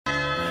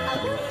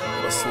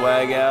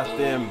swag out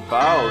there and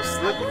boss.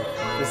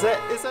 Is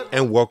that?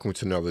 And welcome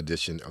to another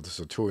edition of the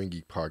Sartorian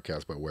Geek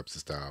Podcast by Webster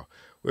Style,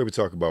 where we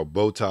talk about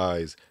bow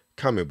ties,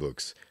 comic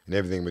books, and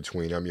everything in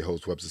between. I'm your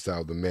host, Webster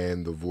Style, the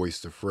man, the voice,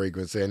 the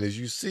fragrance. And as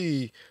you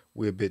see,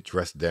 we're a bit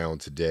dressed down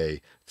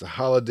today. It's a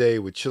holiday.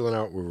 We're chilling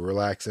out. We're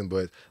relaxing.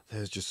 But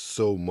there's just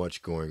so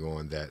much going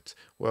on that,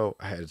 well,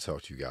 I had to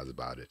talk to you guys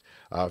about it.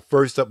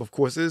 First up, of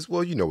course, is,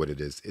 well, you know what it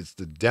is. It's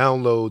the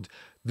download.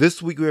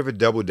 This week we have a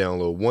double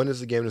download. One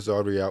is a game that's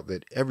already out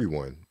that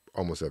everyone,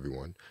 almost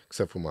everyone,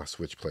 except for my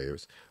Switch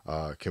players,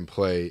 can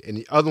play. And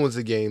the other one's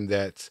a game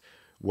that,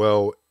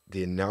 well,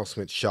 the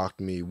announcement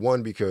shocked me.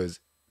 One, because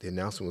the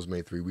announcement was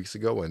made 3 weeks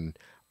ago and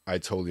I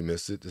totally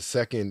missed it. The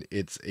second,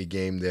 it's a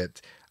game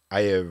that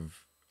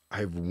I've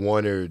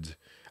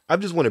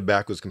just wanted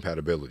backwards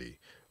compatibility,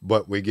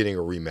 but we're getting a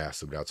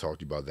remaster, but I'll talk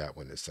to you about that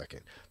one in a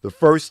second. The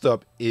first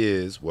up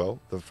is,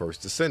 well, The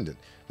First Descendant.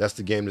 That's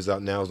the game that's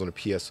out now. It's on the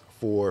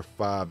PS4,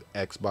 5,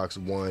 Xbox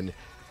One,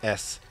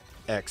 S,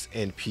 X,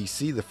 and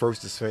PC. The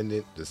First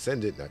Descendant,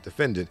 not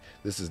Defendant.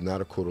 This is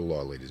not a court of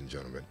law, ladies and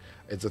gentlemen.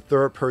 It's a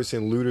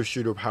third-person looter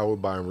shooter powered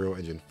by Unreal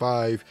Engine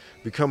 5.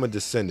 Become a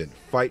Descendant.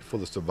 Fight for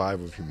the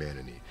survival of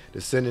humanity.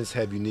 Descendants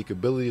have unique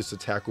abilities to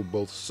tackle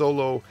both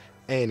solo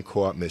and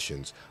co-op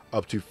missions.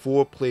 Up to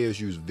 4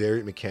 players use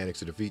varied mechanics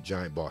to defeat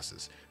giant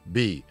bosses.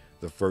 B,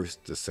 The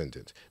First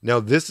Descendant. Now,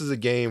 this is a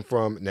game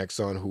from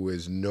Nexon, who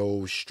is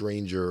no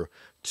stranger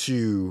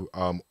to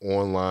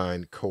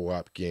online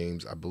co-op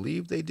games. I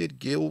believe they did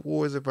Guild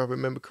Wars, if I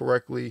remember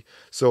correctly.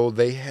 So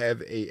they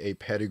have a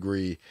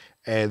pedigree.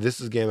 And this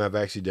is a game I've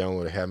actually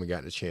downloaded. I haven't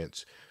gotten a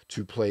chance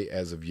to play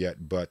as of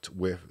yet. But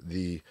with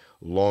the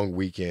long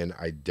weekend,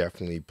 I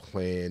definitely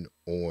plan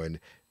on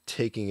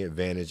taking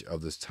advantage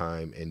of this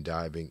time and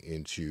diving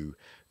into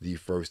The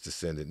First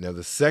Descendant. Now,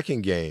 the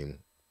second game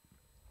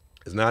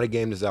is not a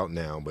game that's out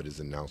now, but is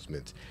an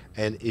announcement.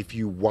 And if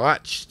you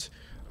watched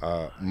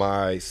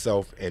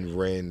myself and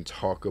Ren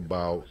talk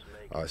about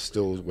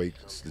Still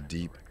Wakes the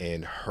Deep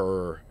and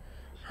her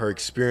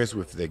experience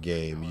with the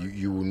game,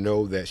 you will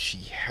know that she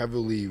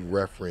heavily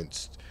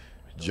referenced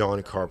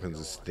John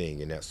Carpenter's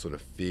Thing and that sort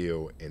of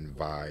feel and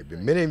vibe.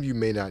 And many of you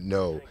may not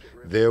know,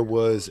 there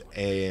was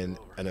an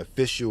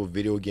official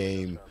video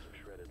game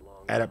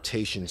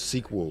adaptation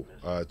sequel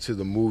to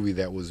the movie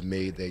that was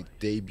made, that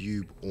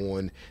debuted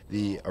on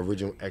the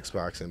original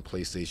Xbox and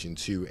PlayStation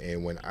 2.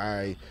 And when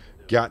I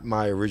got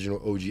my original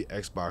OG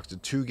Xbox, the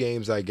 2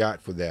 games I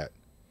got for that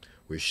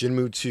were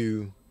Shenmue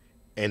 2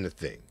 and The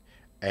Thing.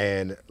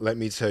 And let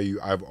me tell you,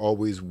 I've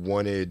always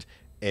wanted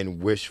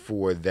and wished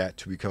for that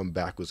to become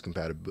backwards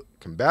compatible,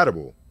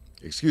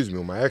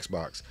 on my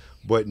Xbox.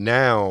 But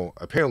now,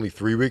 apparently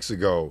 3 weeks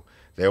ago,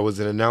 there was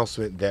an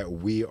announcement that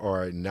we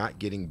are not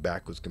getting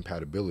backwards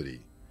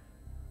compatibility,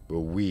 but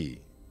we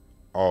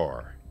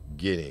are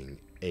getting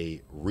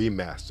a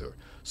remaster.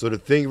 So The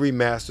Thing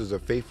Remaster is a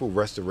faithful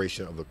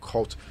restoration of the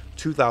cult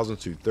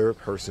 2002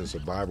 third-person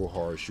survival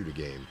horror shooter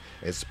game,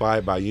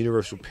 inspired by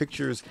Universal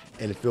Pictures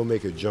and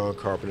filmmaker John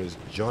Carpenter's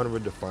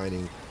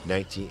genre-defining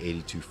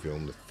 1982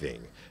 film The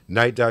Thing.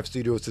 Night Dive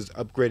Studios has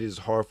upgraded its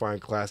horrifying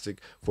classic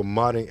for the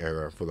modern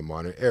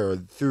era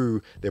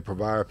through their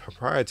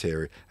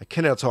proprietary, I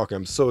cannot talk,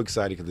 I'm so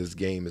excited because this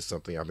game is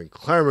something I've been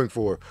clamoring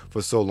for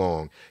so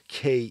long,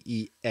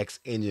 KEX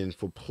engine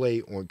for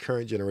play on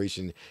current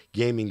generation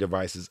gaming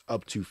devices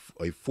up to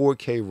a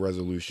 4K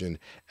resolution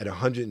at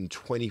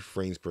 120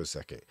 frames per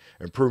second.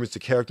 Improvements to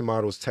character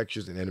models,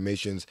 textures, and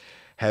animations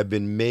have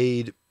been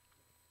made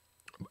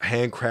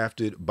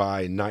handcrafted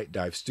by Night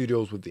Dive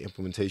Studios with the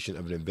implementation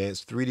of an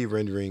advanced 3D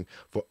rendering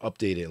for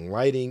updated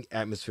lighting,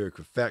 atmospheric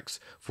effects,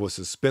 for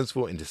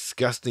suspenseful and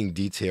disgusting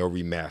detail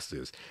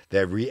remasters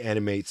that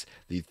reanimates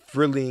the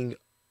thrilling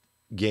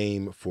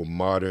game for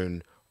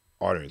modern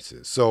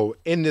audiences. So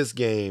in this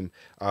game,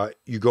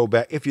 you go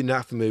back, if you're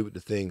not familiar with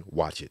The Thing,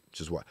 watch it.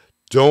 Just watch.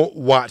 Don't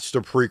watch the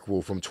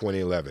prequel from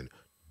 2011.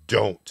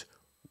 Don't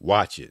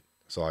watch it.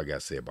 That's all I got to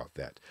say about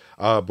that.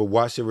 But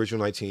watch the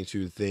original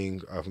 1982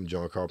 Thing from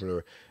John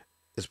Carpenter.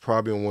 It's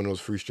probably on one of those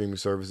free streaming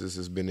services.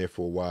 It's been there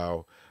for a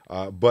while.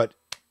 But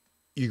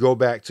you go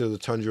back to the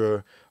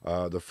tundra,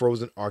 the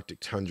frozen Arctic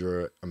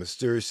tundra. A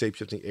mysterious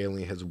shape-shifting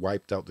alien has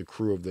wiped out the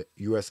crew of the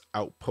U.S.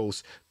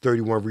 Outpost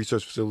 31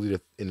 research facility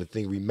in The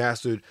Thing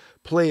Remastered.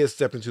 Players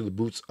step into the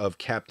boots of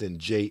Captain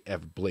J.F.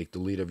 Blake, the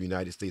leader of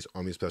United States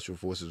Army Special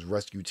Forces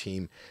rescue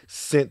team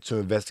sent to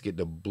investigate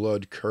the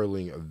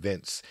blood-curdling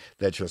events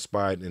that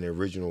transpired in the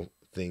original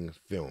Thing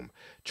film.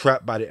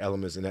 Trapped by the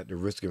elements and at the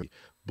risk of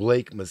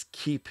Blake must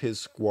keep his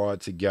squad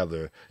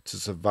together to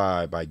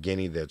survive by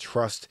gaining their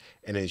trust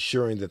and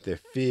ensuring that their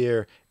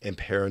fear and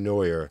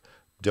paranoia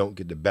don't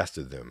get the best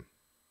of them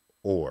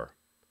or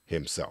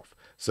himself.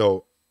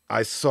 So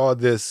I saw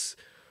this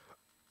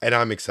and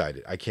I'm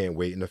excited. I can't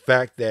wait. And the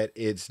fact that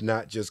it's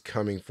not just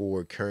coming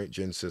for current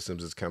gen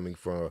systems, it's coming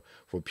for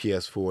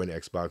PS4 and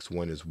Xbox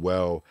One as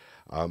well.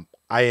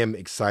 I am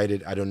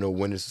excited. I don't know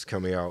when this is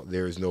coming out.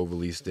 There is no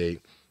release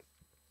date.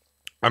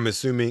 I'm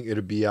assuming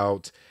it'll be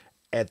out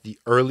at the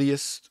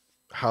earliest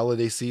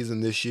holiday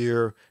season this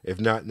year, if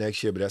not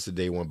next year, but that's a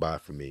day one buy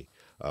for me.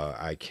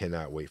 I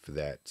cannot wait for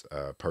that.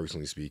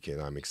 Personally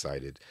speaking, I'm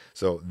excited.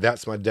 So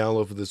that's my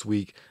download for this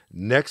week.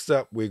 Next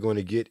up, we're going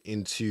to get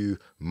into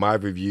my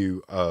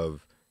review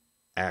of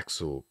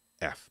Axel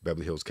F.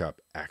 Beverly Hills Cop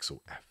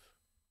Axel F.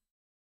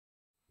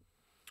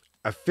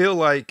 I feel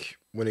like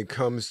when it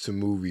comes to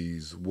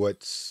movies,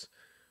 what's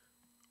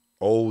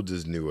old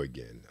is new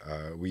again.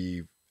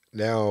 We've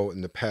now,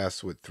 in the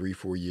past,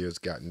 3-4 years,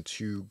 gotten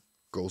two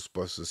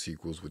Ghostbusters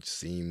sequels, which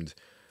seemed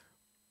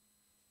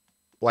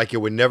like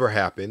it would never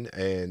happen.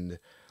 And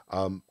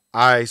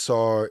I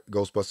saw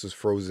Ghostbusters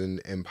Frozen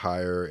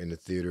Empire in the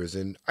theaters,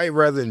 and I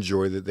rather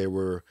enjoyed that. There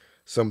were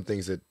some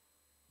things that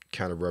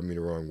kind of rubbed me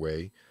the wrong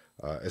way,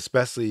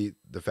 especially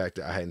the fact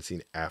that I hadn't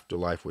seen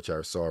Afterlife, which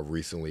I saw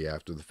recently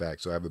after the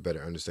fact. So I have a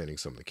better understanding of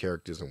some of the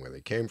characters and where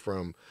they came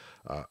from.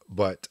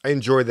 But I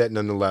enjoyed that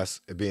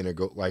nonetheless, being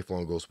a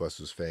lifelong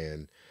Ghostbusters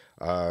fan.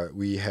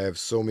 We have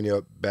so many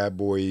Bad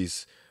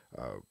Boys,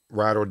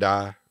 Ride or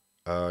Die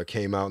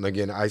came out. And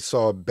again, I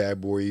saw Bad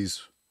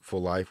Boys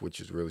for Life, which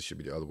is really should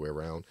be the other way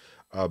around.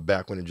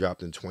 Back when it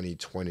dropped in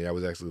 2020, that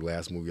was actually the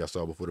last movie I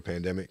saw before the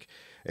pandemic.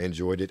 I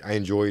enjoyed it. I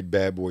enjoyed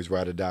Bad Boys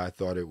Ride or Die. I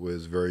thought it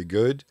was very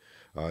good.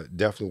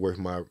 Definitely worth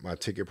my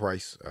ticket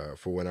price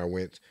for when I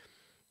went.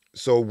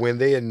 So when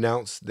they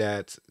announced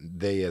that,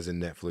 they as in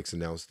Netflix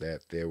announced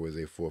that there was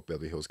a fourth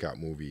Beverly Hills Cop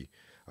movie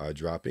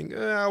dropping,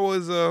 I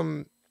was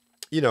a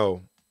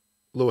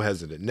little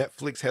hesitant.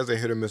 Netflix has a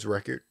hit or miss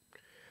record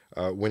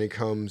when it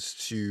comes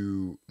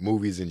to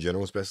movies in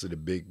general, especially the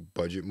big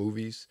budget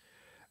movies.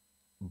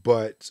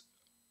 But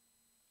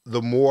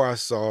the more I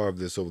saw of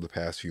this over the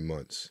past few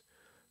months,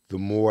 the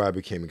more I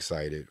became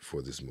excited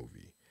for this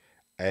movie.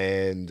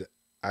 And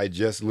I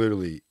just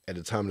literally, at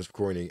the time of this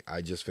recording,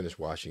 I just finished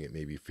watching it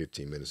maybe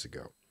 15 minutes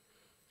ago.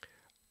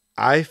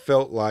 I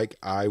felt like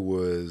I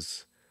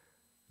was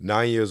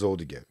 9 years old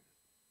again.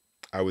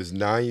 I was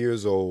 9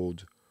 years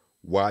old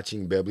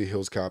watching Beverly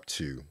Hills Cop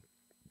 2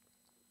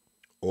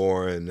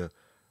 on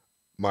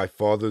my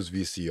father's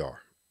VCR.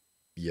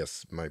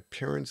 Yes, my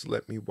parents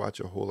let me watch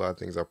a whole lot of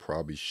things I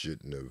probably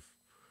shouldn't have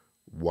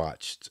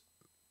watched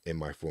in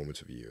my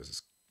formative years.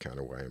 It's kind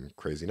of why I'm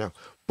crazy now.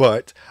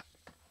 But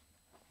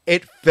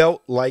it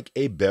felt like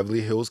a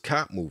Beverly Hills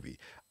Cop movie.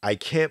 I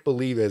can't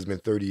believe it has been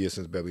 30 years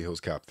since Beverly Hills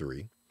Cop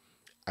 3.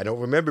 I don't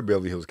remember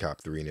Beverly Hills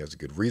Cop 3, and there's a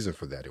good reason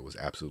for that. It was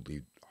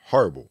absolutely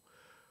horrible.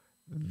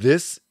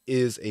 This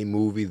is a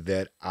movie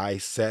that I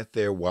sat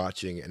there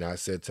watching, and I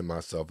said to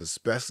myself,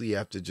 especially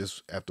after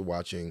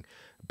watching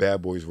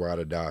Bad Boys Ride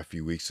or Die a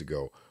few weeks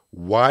ago,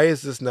 why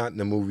is this not in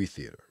the movie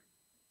theater?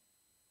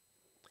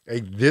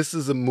 Like, this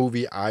is a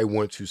movie I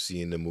want to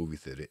see in the movie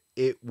theater.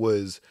 It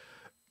was,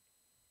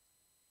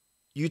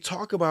 you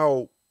talk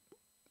about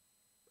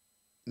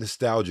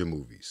nostalgia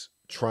movies,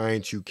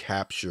 trying to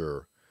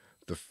capture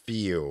the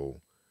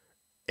feel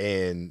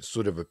and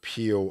sort of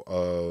appeal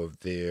of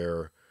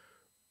their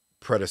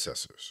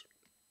predecessors.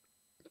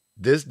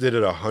 This did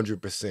it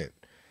 100%.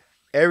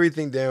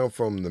 Everything down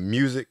from the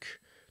music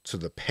to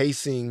the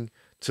pacing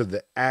to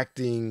the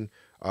acting,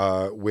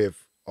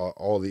 with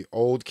all the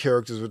old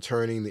characters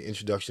returning, the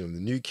introduction of the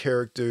new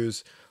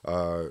characters.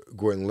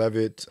 Gordon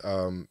Levitt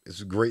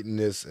is great in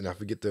this, and I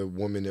forget the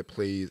woman that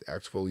plays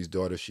Axel Foley's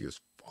daughter. She was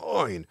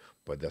fine,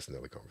 but that's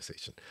another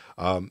conversation.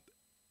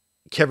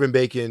 Kevin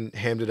Bacon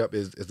hammed it up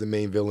as the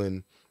main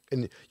villain,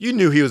 and you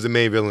knew he was the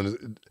main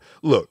villain.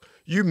 Look,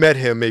 you met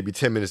him maybe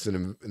 10 minutes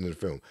in the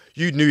film.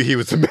 You knew he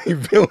was the main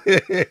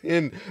villain.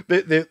 And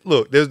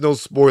look, there's no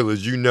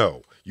spoilers.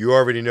 You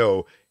already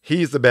know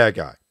he's the bad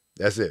guy.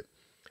 That's it.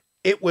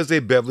 It was a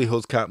Beverly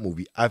Hills Cop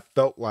movie. I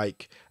felt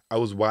like I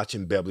was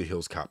watching Beverly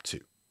Hills Cop 2,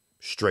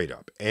 straight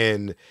up.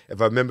 And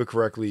if I remember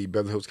correctly,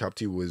 Beverly Hills Cop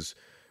 2 was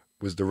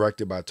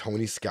directed by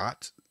Tony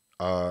Scott.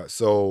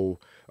 Rest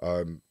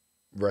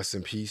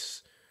in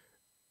peace.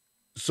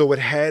 So it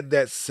had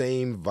that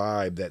same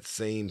vibe, that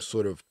same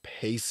sort of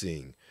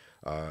pacing,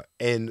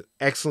 and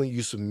excellent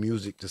use of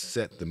music to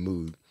set the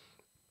mood.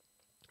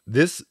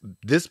 This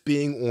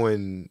being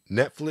on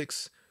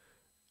Netflix,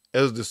 it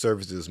was the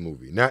service of this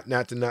movie. Not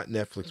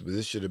Netflix, but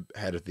this should have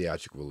had a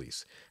theatrical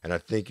release, and I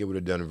think it would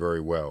have done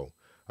very well,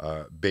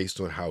 based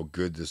on how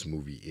good this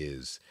movie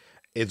is.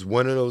 It's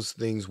one of those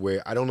things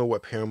where I don't know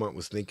what Paramount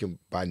was thinking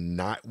by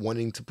not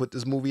wanting to put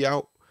this movie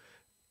out.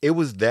 It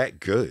was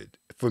that good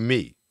for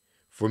me.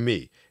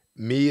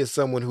 Me as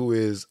someone who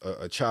is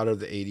a child of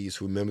the 80s,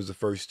 who remembers the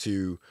first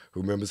two,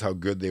 who remembers how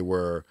good they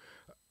were,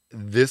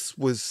 this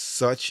was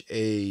such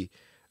a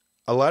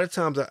lot of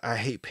times I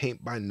hate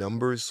paint by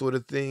numbers sort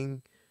of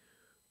thing,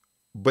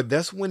 but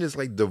that's when it's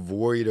like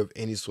devoid of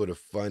any sort of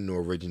fun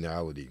or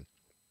originality.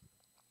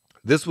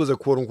 This was a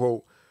quote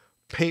unquote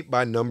paint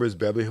by numbers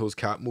Beverly Hills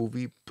Cop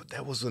movie, but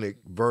that was in a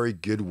very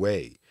good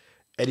way.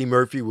 Eddie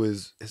Murphy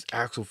was his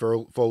Axel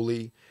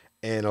Foley,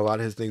 and a lot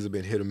of his things have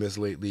been hit or miss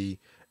lately.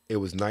 It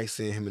was nice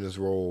seeing him in his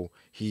role.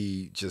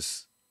 He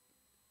just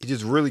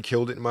really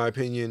killed it, in my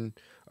opinion.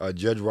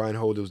 Judge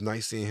Reinhold, it was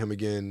nice seeing him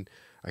again.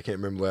 I can't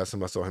remember the last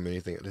time I saw him in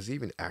anything. Does he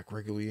even act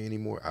regularly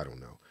anymore? I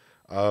don't know.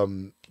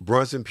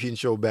 Bronson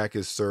Pinchot back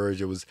as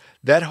Surge. It was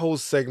that whole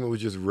segment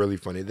was just really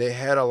funny. They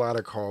had a lot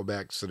of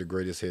callbacks to the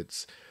greatest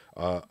hits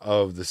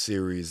of the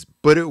series,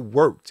 but it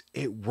worked.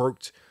 It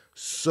worked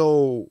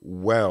so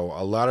well.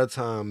 A lot of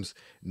times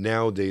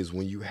nowadays,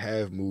 when you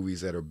have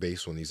movies that are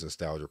based on these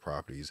nostalgia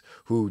properties,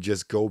 who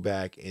just go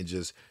back and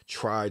just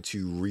try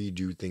to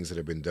redo things that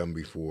have been done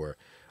before,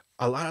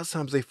 a lot of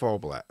times they fall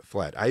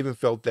flat. I even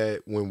felt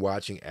that when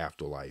watching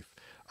Afterlife.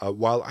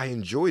 While I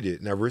enjoyed it,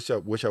 and I wish I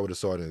would have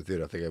saw it in the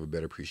theater, I think I have a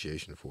better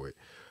appreciation for it.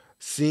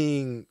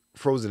 Seeing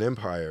Frozen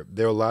Empire,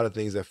 there are a lot of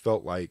things that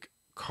felt like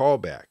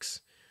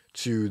callbacks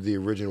to the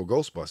original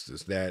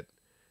Ghostbusters that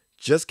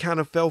just kind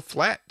of fell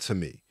flat to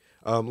me.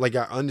 Like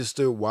I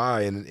understood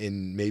why,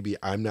 and maybe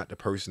I'm not the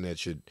person that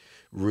should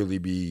really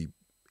be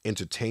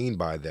entertained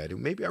by that.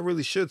 And maybe I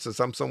really should, since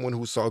I'm someone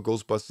who saw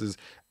Ghostbusters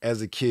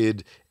as a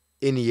kid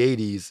in the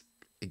 '80s,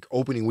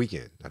 opening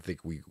weekend. I think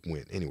we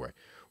went anyway,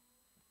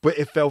 but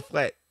it fell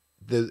flat.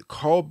 The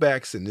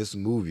callbacks in this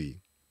movie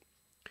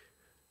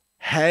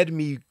had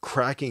me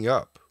cracking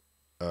up,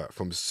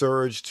 from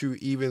Surge to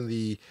even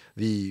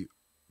the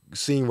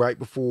scene right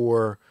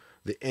before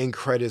the end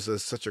credits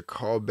is such a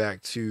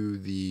callback to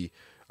the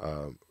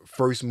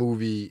first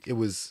movie. It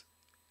was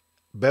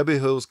Beverly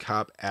Hills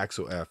Cop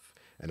Axel F,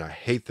 and I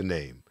hate the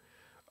name.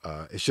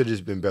 It should have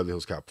just been Beverly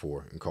Hills Cop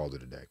 4 and called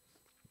it a day.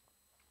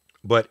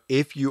 But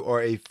if you are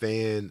a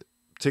fan,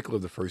 particularly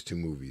of the first two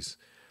movies,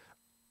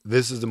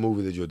 this is the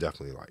movie that you'll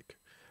definitely like.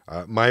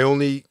 My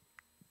only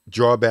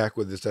drawback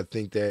with this, I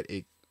think that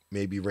it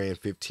maybe ran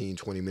 15,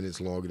 20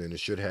 minutes longer than it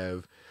should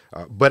have.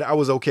 But I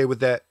was okay with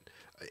that.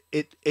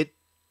 It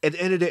at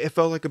the end of the day, it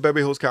felt like a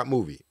Beverly Hills Cop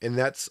movie. And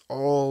that's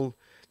all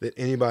that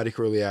anybody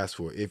could really ask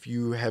for. If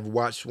you have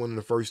watched one of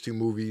the first two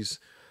movies,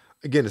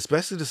 again,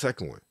 especially the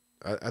second one,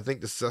 I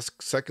think the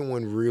second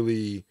one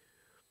really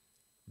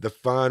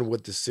defined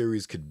what the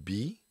series could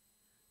be,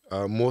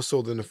 more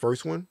so than the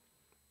first one.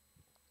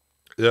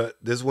 This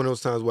is one of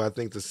those times where I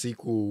think the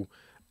sequel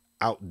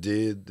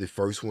outdid the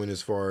first one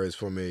as far as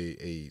from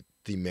a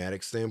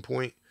thematic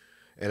standpoint.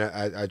 And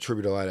I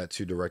attribute a lot of that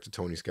to director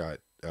Tony Scott.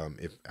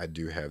 If I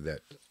do have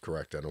that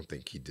correct, I don't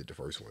think he did the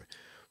first one.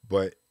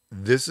 But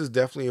this is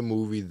definitely a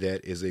movie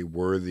that is a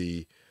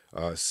worthy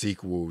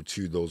sequel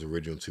to those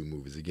original two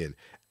movies. Again,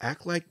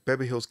 act like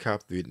Beverly Hills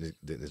Cop 3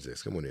 didn't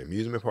exist. Come on, the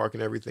amusement park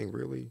and everything.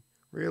 Really?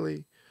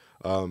 Really?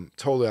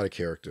 Totally out of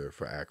character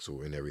for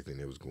Axel and everything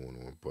that was going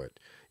on. But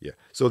yeah,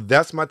 so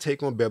that's my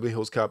take on Beverly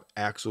Hills Cop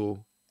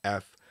Axel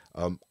F.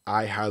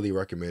 I highly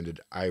recommend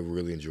it. I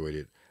really enjoyed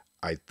it.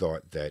 I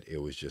thought that it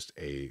was just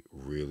a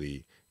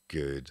really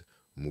good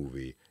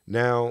movie.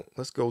 Now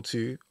let's go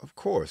to, of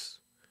course,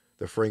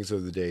 the fragrance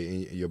of the day,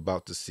 and you're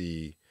about to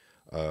see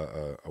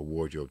a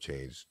wardrobe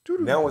change.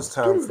 Now it's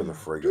time for the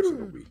fragrance of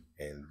the week.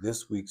 And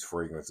this week's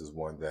fragrance is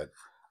one that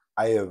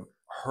I have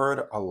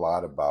heard a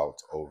lot about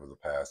over the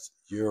past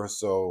year or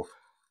so.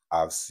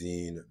 I've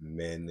seen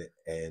men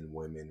and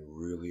women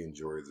really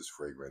enjoy this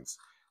fragrance.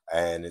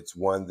 And it's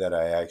one that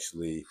I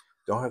actually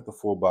don't have the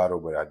full bottle,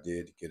 but I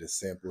did get a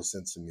sample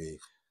sent to me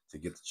to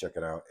get to check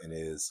it out. And it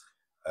is,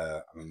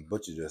 I'm going to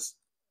butcher this,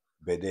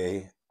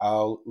 Bede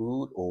Al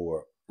Oud,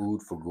 or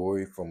Oud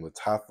Fagori from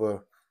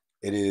Lataffa.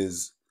 It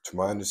is, to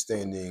my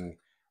understanding,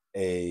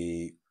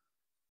 a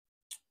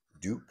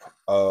dupe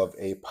of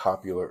a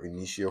popular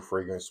Initio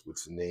fragrance,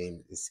 which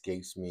name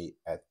escapes me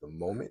at the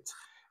moment.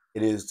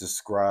 It is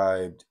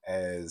described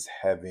as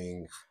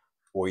having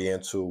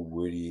oriental,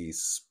 woody,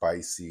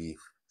 spicy,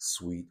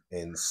 sweet,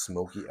 and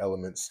smoky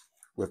elements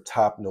with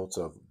top notes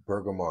of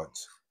bergamot,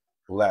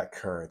 black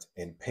currant,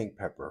 and pink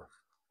pepper,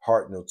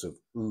 heart notes of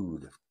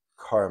oud,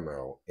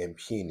 caramel, and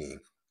peony,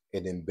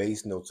 and then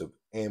base notes of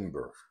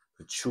amber,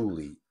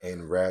 patchouli,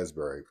 and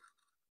raspberry.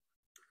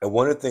 And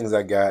one of the things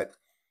I got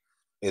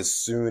as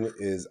soon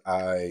as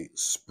I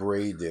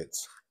sprayed it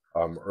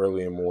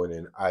early in the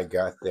morning, I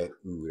got that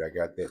oud. I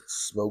got that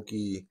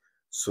smoky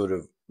sort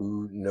of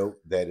oud note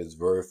that is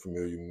very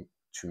familiar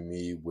to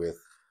me with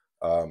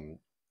um,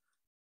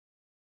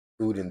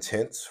 Oud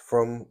Intense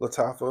from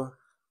Lataffa.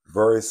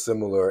 Very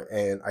similar.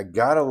 And I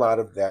got a lot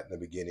of that in the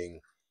beginning.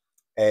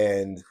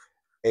 And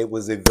it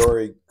was a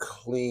very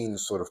clean,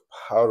 sort of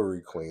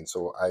powdery clean.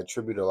 So I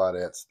attribute a lot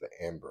of that to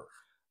the amber.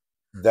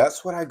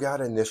 That's what I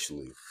got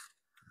initially.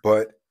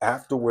 But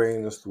after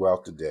wearing this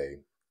throughout the day,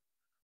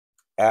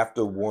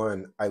 after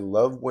one, I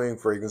love wearing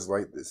fragrances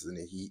like this in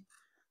the heat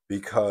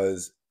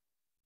because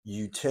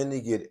you tend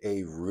to get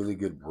a really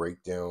good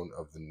breakdown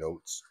of the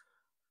notes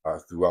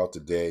throughout the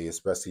day,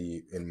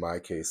 especially in my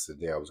case,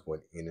 today I was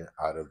going in and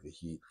out of the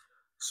heat.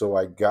 So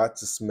I got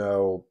to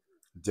smell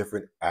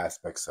different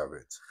aspects of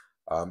it.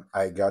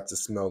 I got to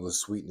smell the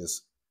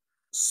sweetness,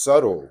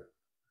 subtle,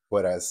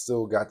 but I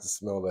still got to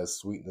smell that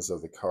sweetness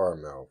of the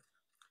caramel,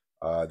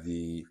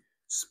 the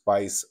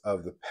spice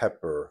of the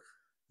pepper,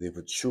 the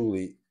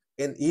patchouli,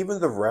 and even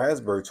the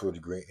raspberry to a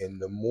degree. And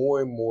the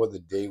more and more the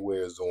day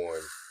wears on,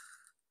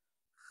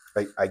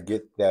 I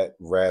get that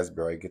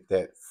raspberry, I get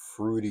that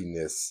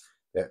fruitiness,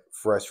 that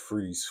fresh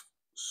fruity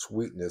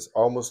sweetness,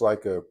 almost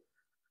like a,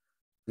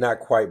 not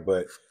quite,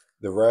 but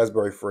the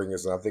raspberry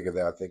fragrance, and I think of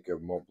that, I think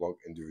of Mont Blanc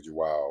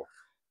Individual.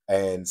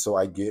 And so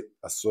I get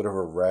a sort of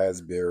a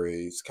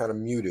raspberry, it's kind of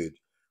muted,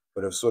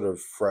 but a sort of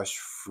fresh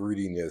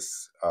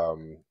fruitiness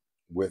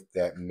with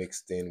that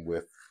mixed in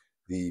with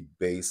the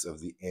base of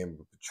the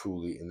amber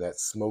patchouli, and that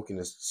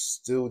smokiness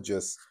still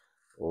just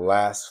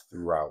lasts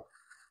throughout.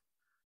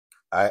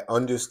 I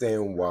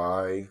understand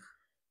why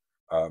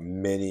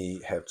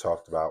many have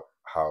talked about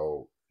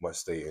how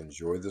much they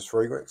enjoy this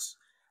fragrance,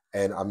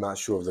 and I'm not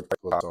sure of the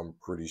price. I'm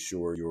pretty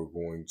sure you're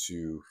going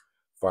to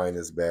find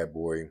this bad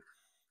boy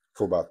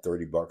for about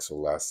 30 bucks or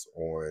less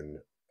on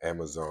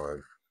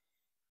Amazon,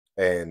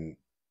 and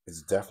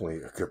it's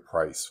definitely a good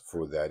price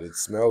for that. It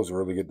smells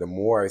really good. The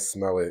more I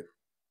smell it,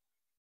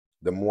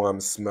 the more I'm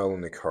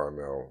smelling the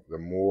caramel, the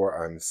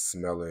more I'm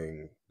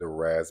smelling the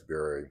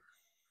raspberry.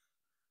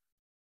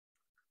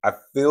 I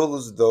feel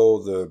as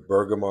though the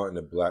bergamot and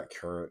the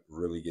blackcurrant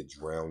really get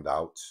drowned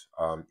out,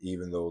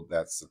 even though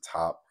that's the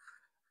top.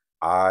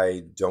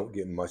 I don't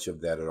get much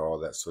of that at all,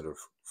 that sort of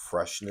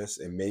freshness.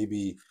 And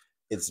maybe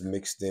it's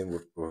mixed in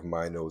with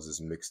my nose is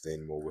mixed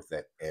in more with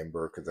that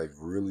amber, because I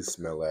really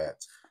smell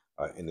that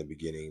in the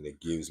beginning that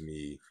gives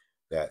me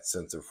that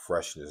sense of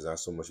freshness.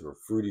 Not so much of a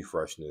fruity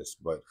freshness,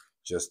 but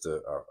just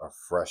a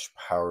fresh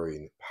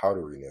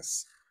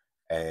powderiness.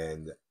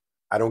 And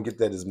I don't get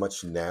that as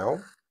much now,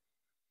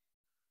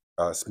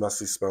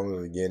 especially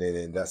smelling it again,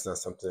 and that's not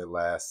something that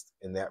lasts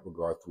in that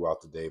regard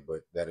throughout the day.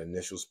 But that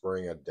initial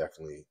spring, I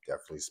definitely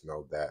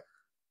smelled that.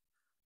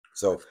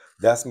 So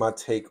that's my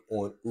take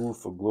on Oud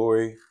for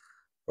Glory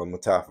from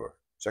Lataffa.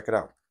 Check it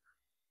out.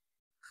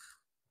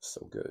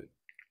 So good.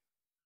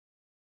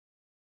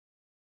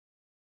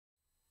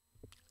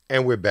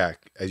 And we're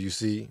back. As you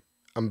see,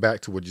 I'm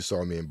back to what you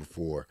saw me in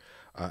before.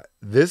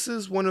 This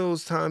is one of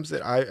those times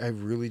that I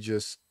really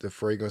just, the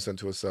fragrance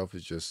unto itself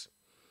is just,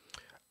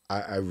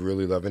 I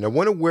really love it. And I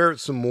want to wear it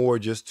some more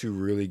just to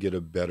really get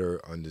a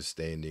better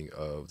understanding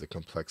of the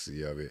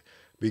complexity of it,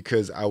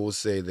 because I will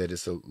say that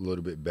it's a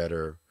little bit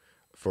better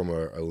from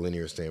a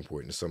linear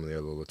standpoint than some of the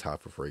other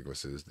Lataffa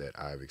fragrances that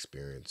I've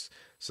experienced.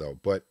 So,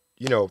 but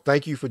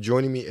thank you for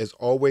joining me as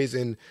always.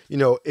 And,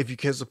 if you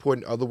can support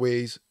in other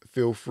ways,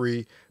 feel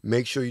free.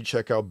 Make sure you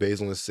check out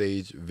Basil and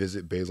Sage.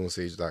 Visit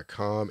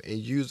basilandsage.com and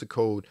use the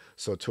code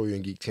Sartorial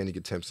Geek 10 to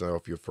get 10%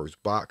 off your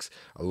first box.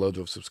 I love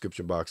those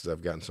subscription boxes.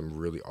 I've gotten some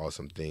really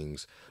awesome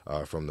things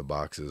from the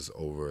boxes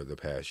over the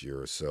past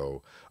year or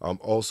so.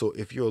 Also,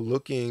 if you're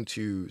looking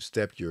to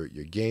step your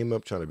game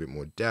up, trying to be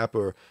more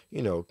dapper,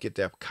 get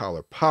that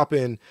collar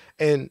popping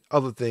and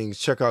other things,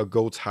 check out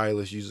Go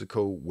Tireless. Use the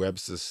code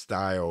Webster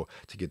Style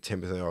to get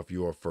 10% off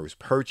your first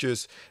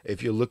purchase.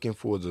 If you're looking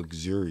for the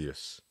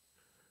luxurious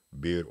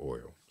beard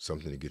oil,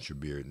 something to get your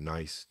beard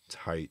nice,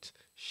 tight,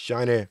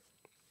 shiny,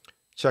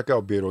 check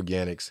out Beard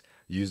Organics.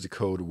 Use the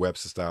code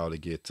Webster Style to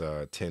get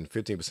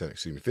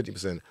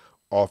 15%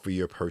 off of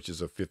your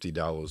purchase of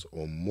 $50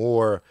 or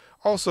more.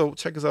 Also,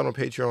 check us out on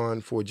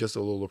Patreon for just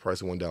a little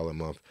price of $1 a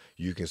month.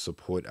 You can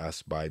support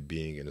us by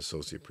being an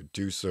associate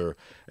producer.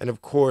 And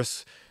of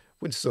course,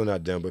 we're still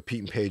not done, but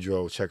Pete and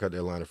Pedro, check out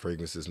their line of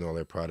fragrances and all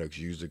their products.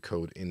 Use the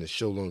code in the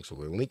show notes,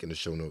 or the link in the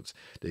show notes,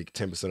 to get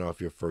 10% off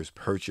your first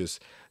purchase.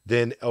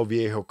 Then El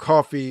Viejo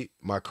Coffee,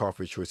 my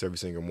coffee choice every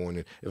single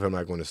morning if I'm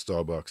not going to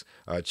Starbucks.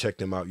 Check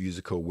them out. Use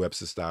the code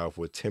Webster Style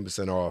for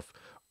 10% off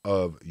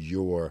of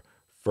your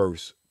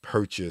first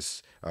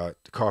purchase. The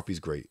coffee's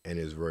great and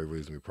is very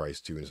reasonably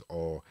priced too, and it's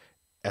all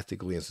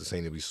ethically and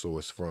sustainably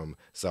sourced from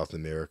South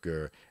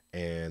America.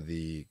 And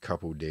the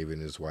couple, David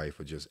and his wife,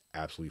 are just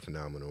absolutely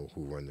phenomenal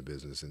who run the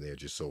business, and they're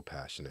just so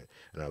passionate.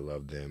 And I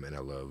love them, and I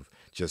love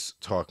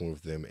just talking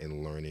with them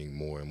and learning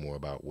more and more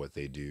about what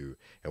they do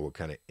and what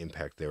kind of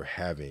impact they're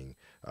having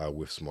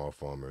with small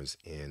farmers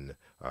in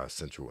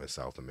Central and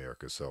South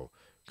America. So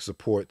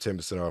support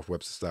 10% off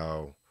Webster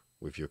Style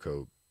with your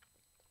code.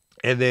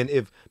 And then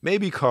if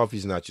maybe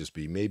coffee's not your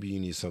speed, maybe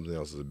you need something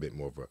else that's a bit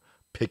more of a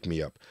pick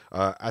me up,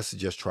 I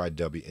suggest try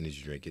W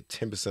Energy Drink. Get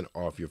 10%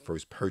 off your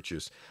first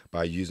purchase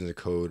by using the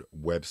code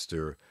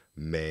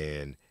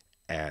WebsterMan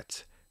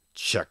at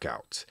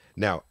checkout.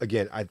 Now,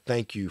 again, I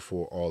thank you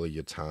for all of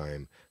your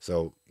time.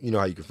 So you know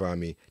how you can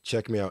find me.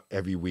 Check me out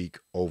every week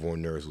over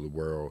on Nerds of the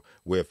World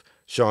with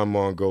Sean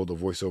Mongo, the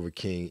voiceover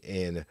king,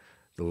 and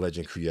the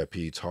legend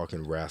Creepy,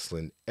 talking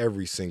wrestling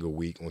every single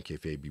week on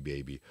Kayfabe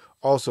Baby.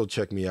 Also,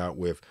 check me out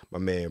with my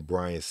man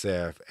Brian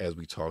Saff as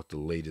we talk the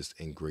latest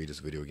and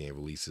greatest video game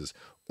releases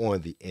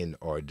on the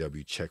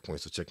NRW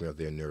Checkpoint. So check me out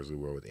there in Nerds of the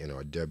World with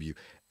NRW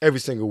every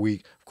single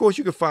week. Of course,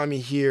 you can find me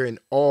here and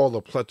all the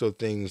plethora of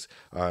things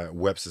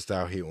Webster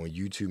Style here on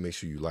YouTube. Make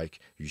sure you like,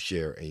 you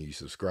share, and you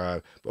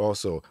subscribe. But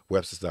also,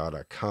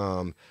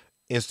 WebsterStyle.com.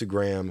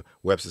 Instagram,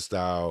 Webster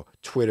Style,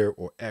 Twitter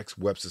or X,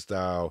 Webster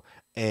Style,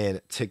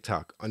 and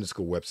TikTok,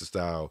 _Webster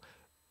Style.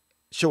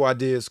 Show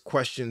ideas,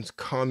 questions,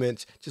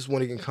 comments, just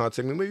want to get in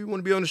contact with me. Maybe you want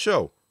to be on the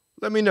show.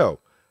 Let me know.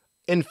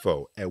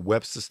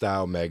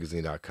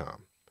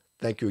 info@WebsterStyleMagazine.com.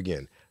 Thank you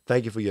again.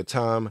 Thank you for your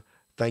time.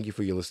 Thank you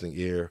for your listening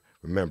ear.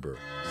 Remember,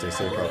 stay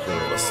safe out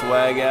there.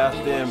 Swag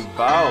out them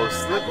boss.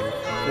 Look,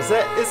 is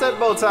that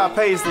bow tie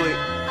paisley?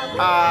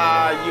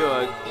 Ah,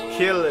 you're a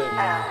killer.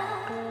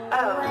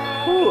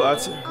 Ooh,